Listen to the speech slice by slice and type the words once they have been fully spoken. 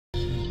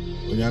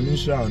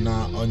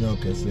Now on your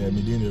case, I'm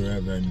the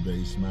Reverend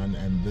GraceMan,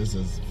 and this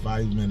is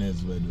 5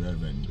 minutes with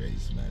Reverend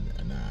GraceMan.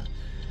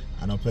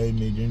 And I pay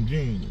me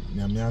dream.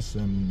 And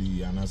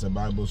as a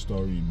Bible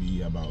story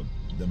be about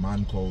the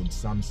man called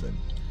Samson.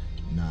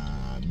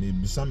 Now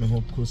maybe some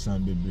hope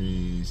kusan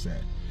be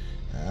said.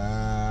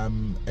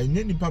 And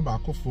then the papa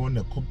phone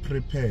the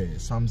prepare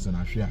Samson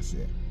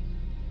ashiase.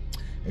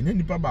 And then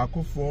the papa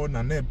phone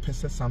and then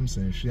pese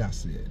Samson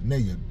ashiase.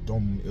 Nay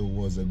dumb. It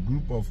was a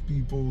group of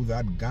people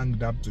that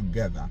ganged up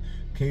together,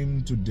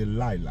 came to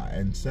Delilah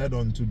and said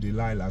unto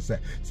Delilah,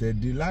 said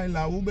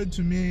Delilah, ube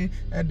to me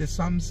at the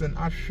Samson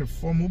ashe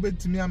form, ube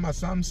to me ama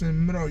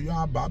Samson mirror you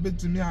are baby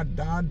to me a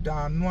da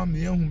no am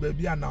ye hu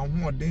baby and now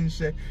who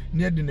denshe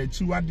near the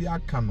nechiwa de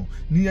akano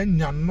near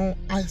nyano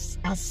as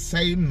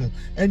say no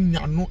and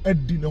nyano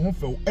edi ne ho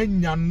fe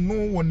and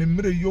nyano won the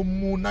mirror yo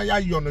mu na ya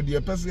yono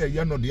de person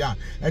ye no dia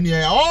and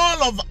yeah,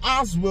 all of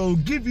us will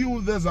give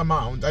you this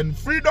amount and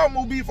freedom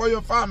will be for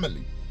your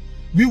family.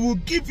 We will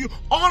give you,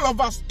 all of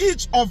us,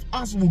 each of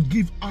us will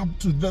give up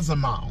to this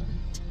amount.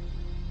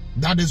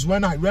 That is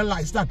when I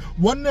realized that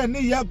one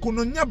day ya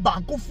kononya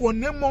bako for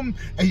nemom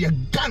a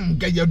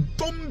gang a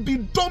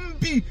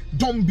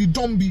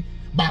dombi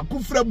baku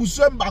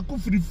frabusem baku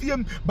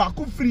frifiem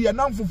baku free and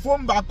for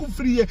form baku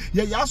free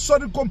ya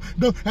sorry come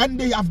and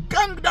they have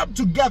ganged up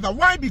together.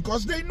 Why?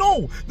 Because they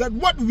know that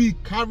what we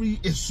carry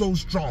is so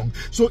strong.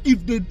 So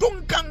if they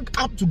don't gang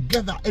up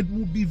together, it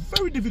will be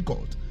very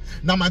difficult.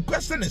 Now my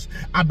question is,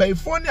 the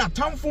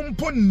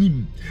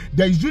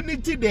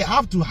unity they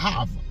have to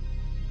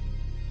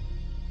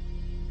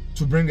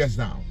bring us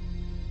down.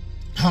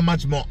 How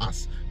much more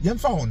us?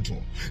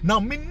 Now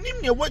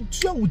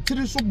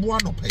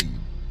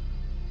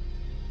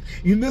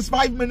in this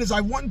 5 minutes,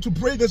 I want to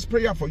pray this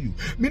prayer for you.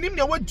 Now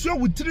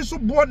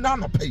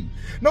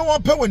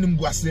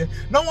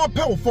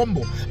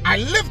I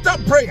lift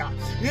up prayer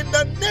in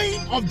the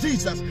name of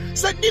Jesus.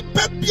 Say in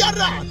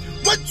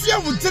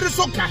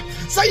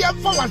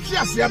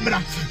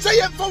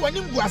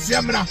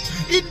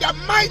the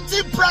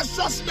mighty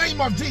precious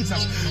name of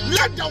Jesus.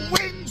 Let the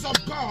wings of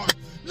God,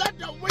 let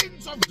the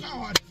wings of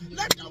God,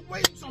 let the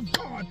wings of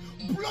God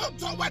blow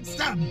towards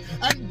them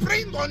and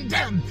bring on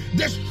them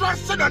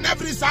destruction on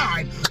every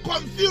side,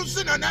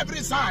 confusion on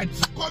every side,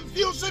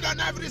 confusion on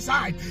every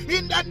side,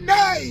 in the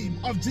name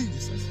of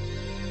Jesus.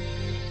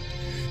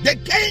 They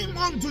came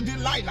on to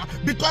Delilah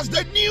because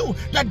they knew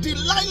that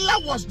Delilah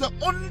was the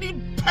only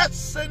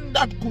person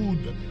that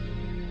could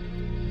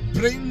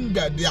bring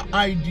their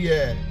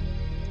idea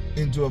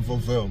into a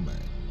fulfillment.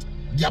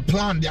 Their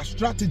plan, their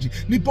strategy.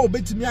 Nipo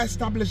beti me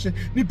establish it.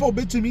 Nipo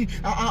beti me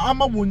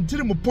ama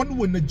wontiri mo pon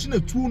wo na gina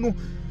tu no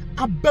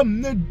abam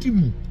na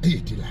dimu.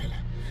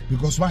 Delilah.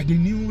 Because why? They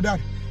knew that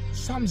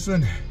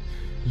Samson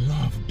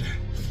loved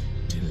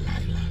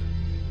Delilah.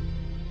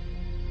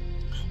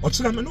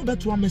 Otsina me no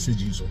beto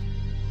message so.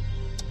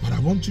 But I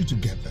want you to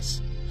get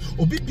this.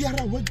 Obi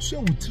biara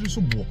watua wotiri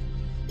so bo.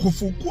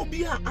 Kofoko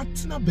bia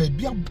atina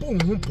baby abon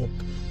ho.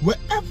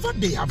 Wherever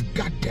they have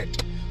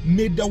gathered,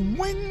 may the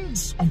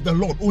winds of the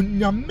Lord may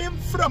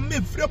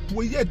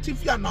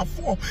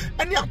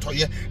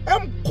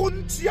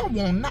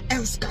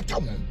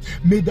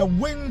the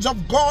winds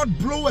of God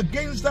blow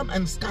against them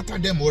and scatter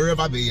them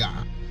wherever they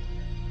are.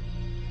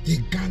 They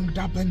ganged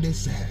up and they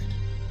said,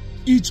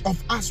 each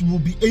of us will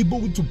be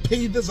able to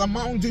pay this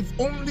amount if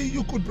only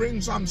you could bring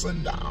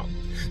Samson down.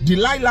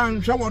 Delilah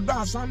and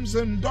Shawada,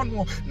 Samson don't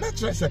know.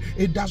 Naturally,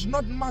 it does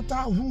not matter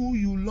who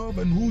you love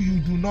and who you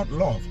do not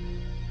love.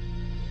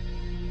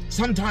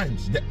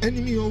 Sometimes the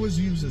enemy always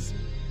uses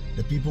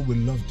the people we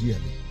love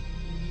dearly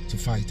to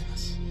fight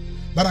us.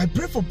 But I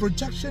pray for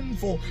protection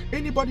for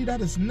anybody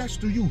that is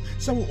next to you.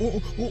 So,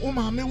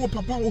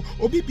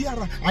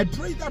 I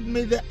pray that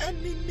may the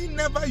enemy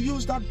never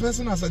use that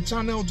person as a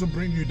channel to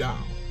bring you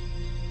down.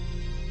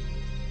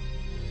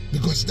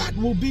 Because that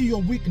will be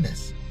your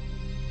weakness.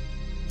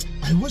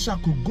 I wish I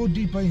could go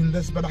deeper in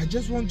this, but I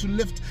just want to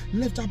lift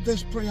up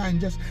this prayer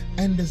and just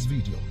end this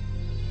video.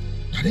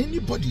 That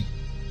anybody,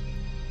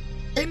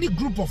 any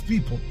group of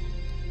people,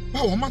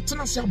 now we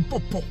matana say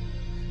popo.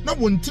 Now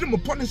we ntrim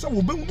upon say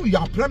we be unu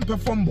ya prempe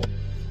fombo,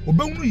 we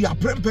be unu ya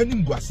prempe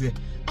nim guase.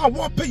 A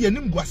wo pe ye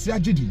nim guase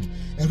agidi.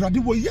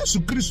 Erade wo Yesu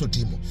Kristo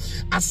dimo.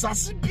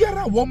 Asase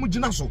biara wo mu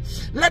gina so.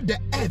 Let the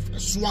earth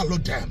swallow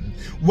them.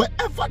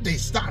 Wherever they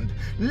stand,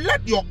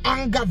 let your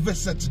anger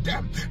visit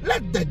them.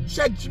 Let the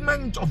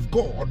judgment of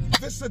God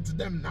visit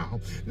them now.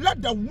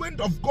 Let the wind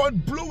of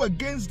God blow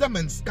against them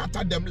and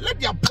scatter them.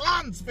 Let their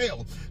plans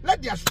fail.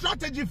 Let their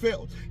strategy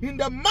fail. In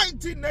the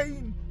mighty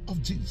name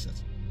of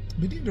Jesus.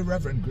 Within the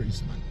Reverend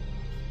GraceMan.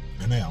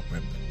 And I am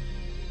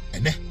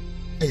and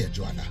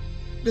Joanna.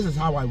 This is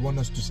how I want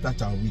us to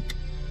start our week.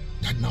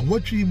 That now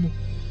what you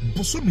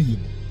bosomi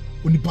yimo.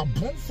 Onipa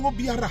bonfo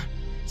biara.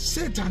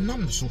 Satan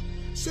nam so.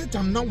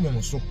 Satan na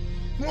won so.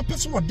 No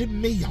person what they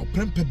may ya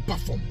prempe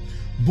bafom.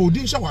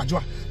 Bodin sha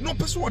wadwa. No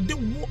person what they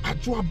wo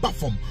adwa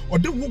bafom or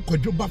they wo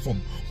kwadwo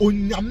bafom.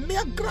 Onyame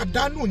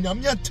agrada na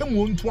onyame atem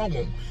won to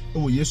awon. E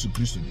wo Yesu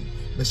Kristo ni.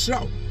 Be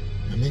sraw.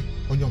 Ame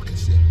onyo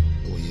kese.